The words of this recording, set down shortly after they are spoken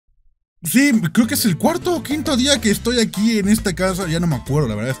Sí, creo que es el cuarto o quinto día que estoy aquí en esta casa. Ya no me acuerdo,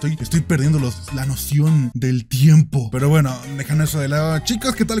 la verdad, estoy perdiendo la noción del tiempo. Pero bueno, dejando eso de lado.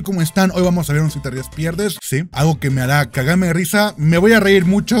 Chicos, ¿qué tal? ¿Cómo están? Hoy vamos a ver un si te ríes pierdes. Sí, algo que me hará cagarme de risa. Me voy a reír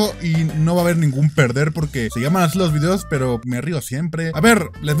mucho y no va a haber ningún perder porque se llaman así los videos, pero me río siempre. A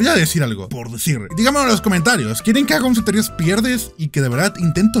ver, les voy a decir algo, por decir. Díganmelo en los comentarios. ¿Quieren que haga un si te ríes pierdes y que de verdad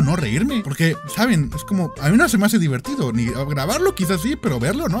intento no reírme? Porque, ¿saben? Es como, a mí no se me hace divertido. Ni grabarlo quizás sí, pero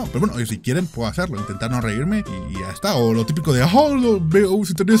verlo no. Pero bueno, si quieren puedo hacerlo, intentar no reírme y ya está. O lo típico de veo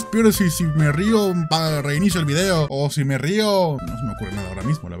si te ríes pierdes y si me río reinicio el video, o si me río no se me ocurre nada ahora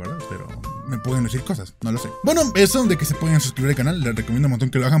mismo, la verdad, pero me pueden decir cosas, no lo sé. Bueno, eso de que se pueden suscribir al canal, les recomiendo un montón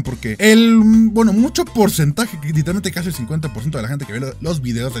que lo hagan porque mucho porcentaje, literalmente casi el 50% de la gente que ve los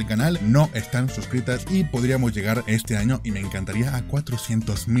videos del canal no están suscritas y podríamos llegar este año y me encantaría a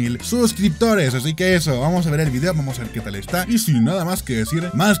 400,000 suscriptores. Así que eso, vamos a ver el video, vamos a ver qué tal está y sin nada más que decir,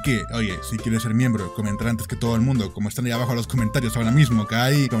 más que, oye, si quieres ser miembro, comentar antes que todo el mundo, como están ahí abajo los comentarios ahora mismo, que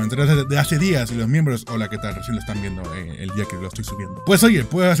hay comentarios de hace días y los miembros, hola, ¿qué tal? Recién lo están viendo el día que lo estoy subiendo. Pues oye,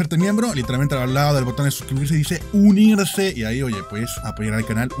 puedes hacerte miembro, literalmente al lado del botón de suscribirse dice unirse y ahí, oye, pues apoyar al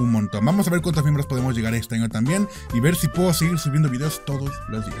canal un montón. Vamos a ver cuántos miembros podemos llegar este año también y ver si puedo seguir subiendo videos todos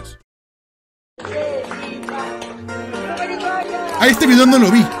los días. A este video no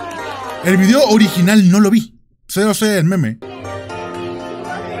lo vi. El video original no lo vi. Solo sé el meme.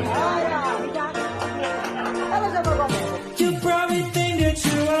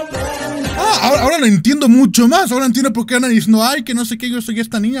 Ahora lo entiendo mucho más. Ahora entiendo por qué andan diciendo, ay, que no sé qué, yo soy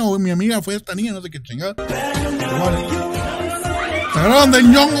esta niña, o mi amiga fue esta niña, no sé qué chingada. Vale. Se agarraron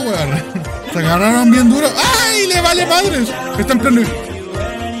del ñongo, güey. Se agarraron bien duro. ¡Ay! Le vale madres. Está en pleno.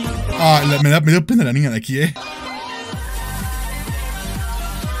 Ah, me dio pena la niña de aquí,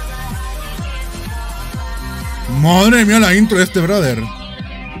 Madre mía, la intro de este brother.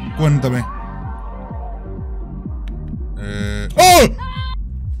 Cuéntame. ¡Oh!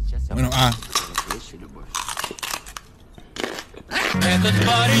 Bueno,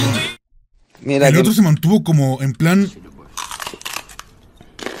 Mira, el otro se mantuvo como en plan.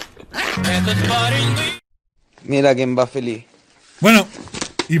 Mira quién va feliz. Bueno,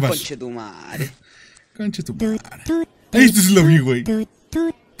 ibas. Conche tu madre. Conche tu madre. Este sí lo vi, güey.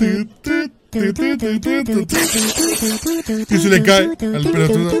 Y se le cae al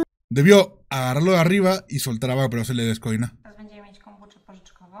pelotudo. Debió agarrarlo de arriba y soltar abajo, pero se le descoina.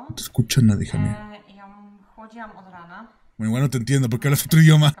 No te escucho nada, hija mía. Bueno, igual no te entiendo porque hablas otro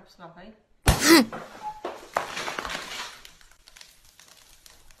idioma.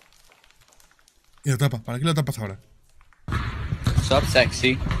 Y la tapa, ¿para qué la tapas ahora? Stop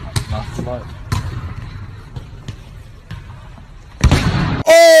sexy.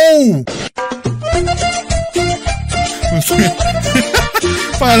 ¡Oh! No sé.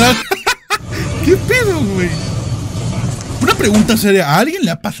 Para. ¿Qué pedo, güey? Una pregunta seria, ¿a alguien le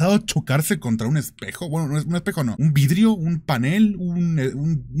ha pasado chocarse contra un espejo? Bueno, no es un espejo, no. Un vidrio, un panel,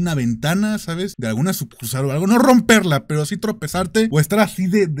 una ventana, ¿sabes? De alguna sucursal o algo. No romperla, pero sí tropezarte o estar así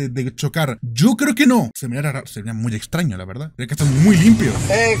de chocar. Yo creo que no. Sería muy extraño, la verdad. Sería que está muy limpio.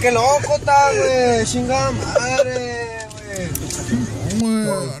 ¡Qué loco está, güey! ¡Chingada madre, güey!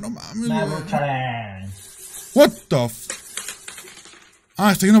 No mames, güey. What the f...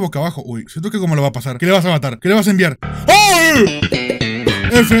 Ah, está yendo boca abajo. Uy, siento que cómo lo va a pasar. ¿Qué le vas a matar? ¿Qué le vas a enviar? ¡Oh!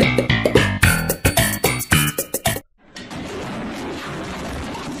 F.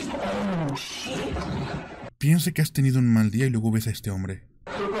 Piense que has tenido un mal día y luego ves a este hombre.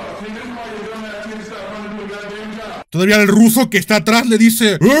 Todavía el ruso que está atrás le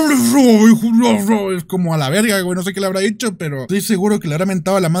dice... Es como a la verga, güey. No sé qué le habrá dicho, pero estoy seguro que le habrá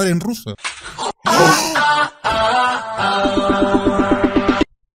mentado a la madre en ruso.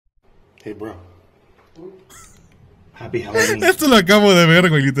 Hey, bro. Happy Halloween. Esto lo acabo de ver,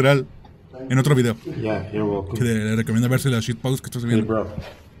 güey, literal. En otro video. Yeah, you're welcome. Que le recomiendo verse la shitpost que estás Hey, viendo. bro.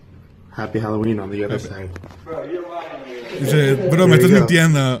 Happy Halloween on the other side. Dice, bro, me estás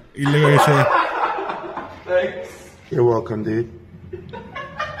mintiendo. Y luego dice... You're welcome, dude.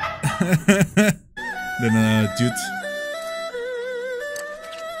 De nada, dude.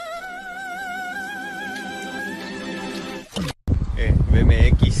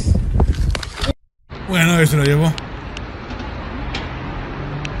 BMX. Bueno, ese lo llevo.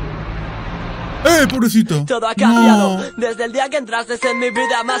 Pobrecito. Todo ha cambiado desde el día que entraste en mi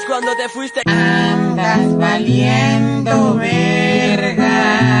vida, más cuando te fuiste. Andas valiendo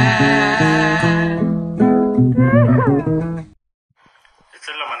verga.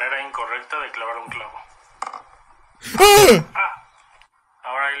 Esta es la manera incorrecta de clavar un clavo.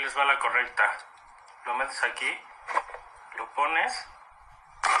 Ahora ahí les va la correcta. Lo metes aquí, lo pones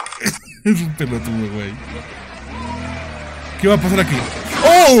Es un pelotudo, güey. ¿Qué va a pasar aquí?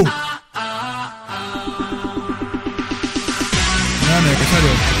 ¡Oh! No, necesario.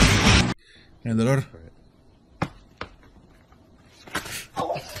 El dolor.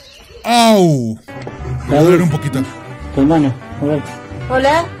 ¡Au! Voy a doler un poquito. Tu hermano, a ver.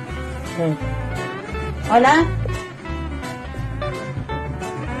 Hola. Hola.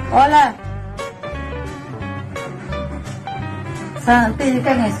 Hola. ¿Quién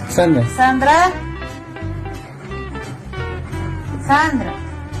es? Sandra. Sandra. Sandra.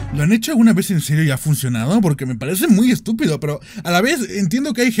 ¿Lo han hecho alguna vez en serio y ha funcionado? Porque me parece muy estúpido, pero a la vez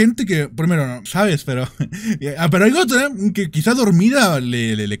entiendo que hay gente que, primero, no sabes, pero hay otra que quizá dormida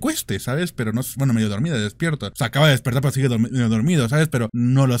le cueste, ¿sabes? Pero no, bueno, medio dormida, despierta. O sea, acaba de despertar pero sigue medio dormido, ¿sabes? Pero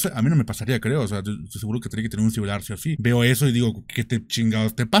no lo sé, a mí no me pasaría, creo. O sea, estoy seguro que tendría que tener un celular, sí o sí. Veo eso y digo, ¿qué te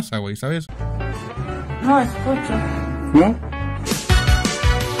chingados te pasa, güey? ¿Sabes? No escucho. ¿No?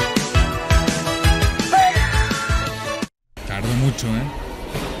 Tardó mucho,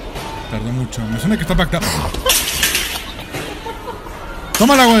 Tardó mucho. Me suena que está pactado.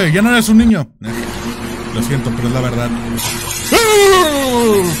 Tómala, güey. Ya no eres un niño. Lo siento, pero es la verdad.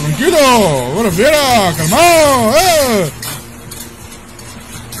 Tranquilo. Bueno, fiera. Calmado.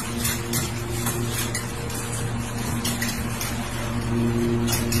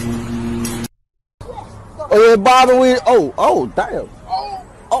 Oye, Bobby, oh, damn. Oh,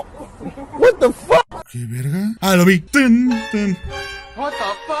 what the fuck? ¿Qué verga? Ah, lo vi. Tun, tun. What the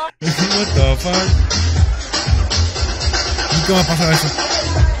fuck? What the fuck? Nunca va a pasar eso.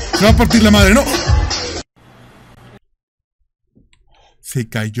 Se va a partir la madre, ¿no? Se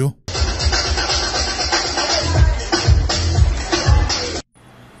cayó.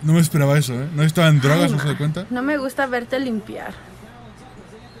 No me esperaba eso, No estaba en drogas, ¿no se da cuenta? No me gusta verte limpiar.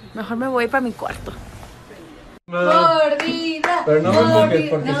 Mejor me voy para mi cuarto. Mordida. Pero no me toques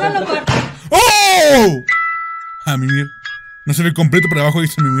porque No lo cortes. ¡Oh! A mimir. No se ve completo, pero abajo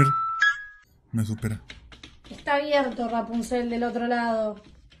dice mimir. Me supera. Está abierto, Rapunzel, del otro lado.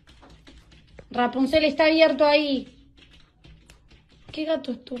 Rapunzel está abierto ahí. Qué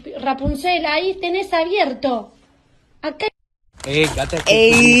gato estúpido. Rapunzel, ahí tenés abierto. Acá.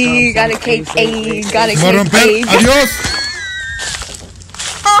 𝐒𝐲𝐃𝐄𝐒. Se va a romper. ¡Adiós!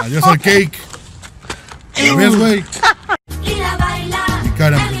 Adiós al cake. ¿Lo ves, güey? Mi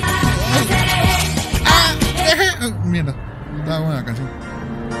cara. Mierda. Estaba buena la canción.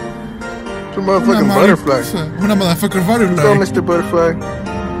 It's a motherfucking butterfly. Una motherfucker butterfly. Go, Mr. Butterfly.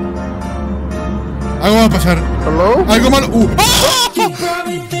 Algo va a pasar. Hello? Algo malo. ¡Ah!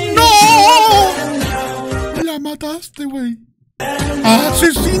 ¡No! La mataste, güey.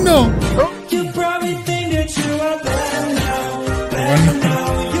 ¡Asesino! Bueno,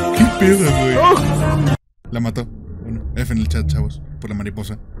 ¿qué pedo, güey? La mató. Bueno, F en el chat, chavos. Por la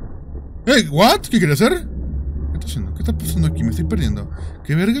mariposa. Hey, what? ¿Qué quiere hacer? ¿Qué está haciendo? ¿Qué está pasando aquí? Me estoy perdiendo.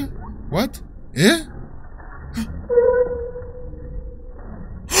 ¿Qué verga? What?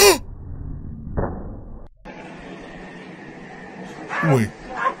 Uy.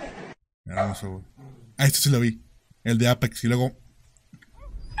 Hermoso, güey. Ah, este sí lo vi. El de Apex y luego.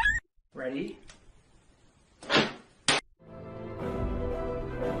 Ready?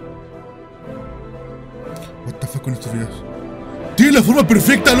 What the fuck con estos videos. ¡Tiene la forma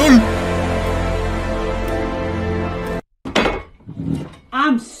perfecta, LOL!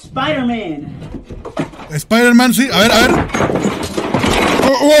 I'm Spider-Man. Spider-Man, sí. A ver, a ver.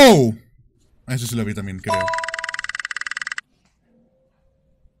 Oh, wow. Ah, eso sí lo vi también, creo.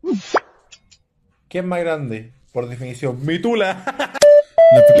 ¿Quién es más grande? Por definición, mi tula.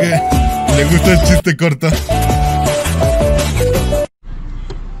 Le gusta el chiste corto.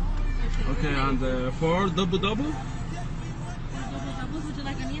 Okay, and 4 double-double?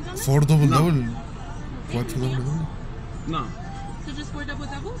 4 double-double. 4 double-double. No. So just 4 double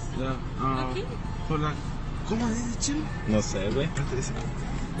doubles? Yeah. Okay. ¿Cómo dice chile? No sé, güey.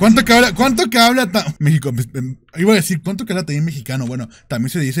 ¿Cuánto que habla México? Iba a decir, ¿cuánto que habla también mexicano? Bueno, también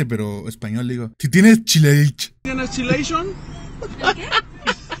se dice, pero español digo. Si tienes chileich. ¿Tienes chilation? ¿Qué?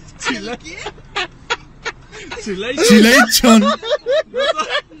 Chilation.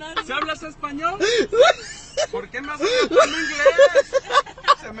 ¿Se hablas español? ¿Por qué me haces hablar inglés?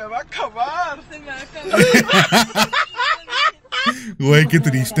 Se me va a acabar. Güey, qué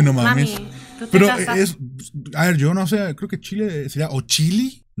triste, no mames. Mami, ¿tú te pero casas? a ver, yo no sé, creo que Chile sería o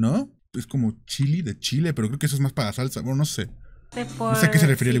chili, ¿no? Es como chili de Chile, pero creo que eso es más para salsa, bueno, no sé. ¿Por No sé a qué se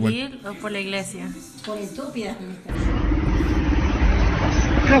refería igual. civil o por la iglesia? Por estúpida.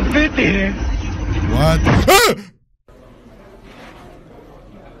 What? ¡Ah!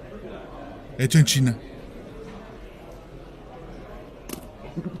 Hecho en China.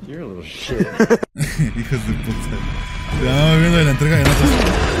 You're a little shit. Hijos de puta. Ya viendo de la entrega de notas.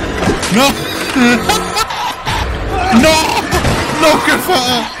 ¡No! ¡No! ¡No,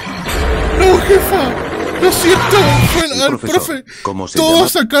 jefa! ¡No, jefa! ¡Lo siento! Fue al profe.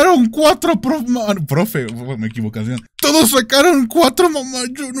 Todos sacaron 4 profe, me equivocación. Todos sacaron 4, mamá.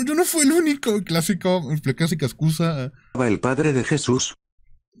 Yo no fui el único. La clásica excusa. El padre de Jesús.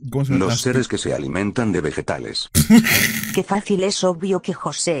 Los seres que se alimentan de vegetales. Qué fácil, es obvio que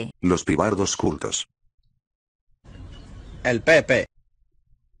José. Los pibardos cultos. El Pepe.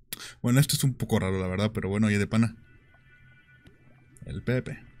 Bueno, esto es un poco raro, la verdad, pero bueno, oye, de pana. El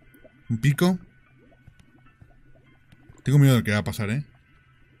Pepe. Un pico. Tengo miedo de lo que va a pasar, ¿eh?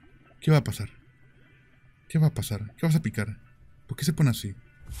 ¿Qué va a pasar? ¿Qué va a pasar? ¿Qué vas a picar? ¿Por qué se pone así?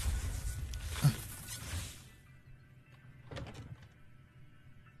 Ah.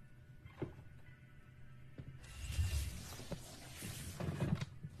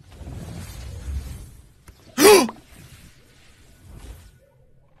 ¡Oh!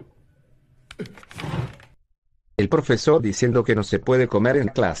 El profesor diciendo que no se puede comer en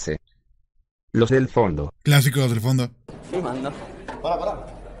clase. Los del fondo. Clásicos del fondo. Filmando. Para.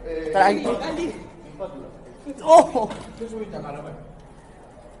 Tranquilo. ¡Oh!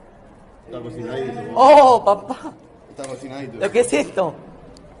 Está cocinadito. ¡Oh, papá! Está cocinadito. ¿Lo que es esto?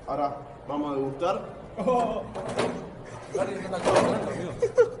 Ahora, vamos a degustar.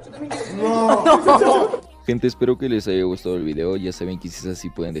 No. Gente, espero que les haya gustado el video. Ya saben que si es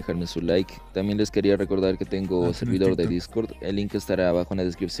así pueden dejarme su like. También les quería recordar que tengo servidor de Discord. El link estará abajo en la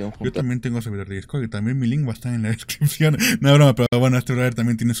descripción. Yo también tengo servidor de Discord y también mi link va a estar en la descripción. No, broma, pero bueno, este brother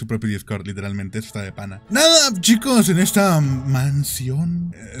también tiene su propio Discord, literalmente. Eso está de pana. Nada, chicos, en esta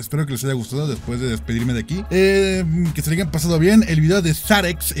mansión. Espero que les haya gustado después de despedirme de aquí. Que se le hayan pasado bien. El video de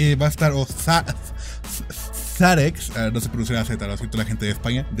Zarex va a estar... Zarex, no se pronuncia la Z, lo ha escrito la gente de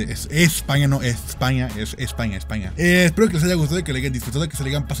España. Es España, no es España, es España. Espero que les haya gustado, que le hayan disfrutado, que se le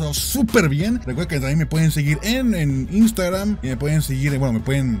hayan pasado súper bien. Recuerden que también me pueden seguir en Instagram y me pueden seguir, bueno,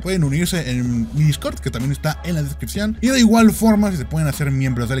 pueden unirse en mi Discord, que también está en la descripción. Y de igual forma, si se pueden hacer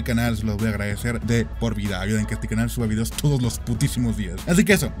miembros del canal, se los voy a agradecer de por vida. Ayuden que este canal suba videos todos los putísimos días. Así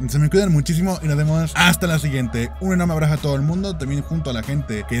que eso, se me cuidan muchísimo y nos vemos hasta la siguiente. Un enorme abrazo a todo el mundo, también junto a la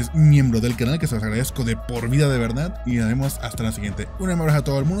gente que es miembro del canal, que se los agradezco de por vida de verdad, y nos vemos hasta la siguiente. Un abrazo a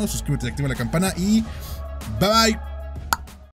todo el mundo, suscríbete y activa la campana y bye bye.